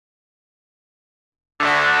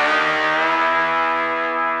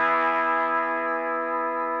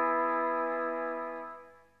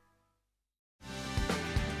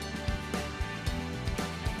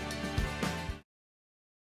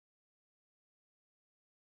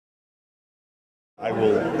I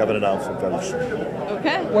will have an announcement very soon.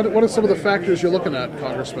 Okay. What are some of the factors you're looking at,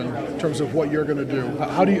 Congressman, in terms of what you're going to do?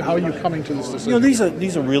 How are you coming to this decision? You know,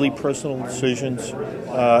 these are really personal decisions.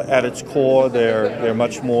 At its core, they're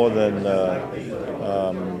much more than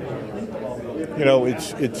you know.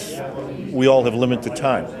 It's we all have limited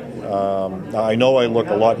time. I know I look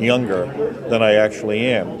a lot younger than I actually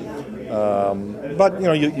am. But you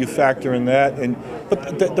know, you factor in that,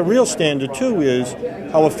 but the real standard too is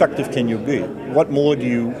how effective can you be? What more do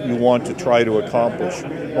you want to try to accomplish?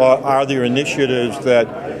 Or are there initiatives that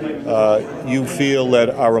you feel that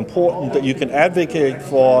are important that you can advocate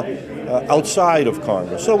for outside of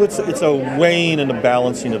Congress? So it's a weighing and a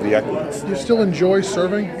balancing of the equities. Do you still enjoy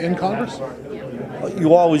serving in Congress?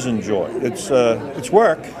 You always enjoy. It's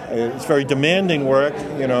work. It's very demanding work.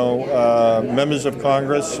 You know, members of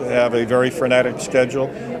Congress have a very frenetic schedule.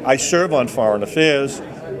 I serve on foreign affairs,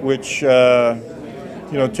 which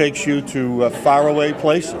you know, takes you to faraway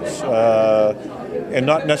places and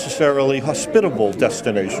not necessarily hospitable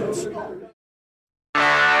destinations.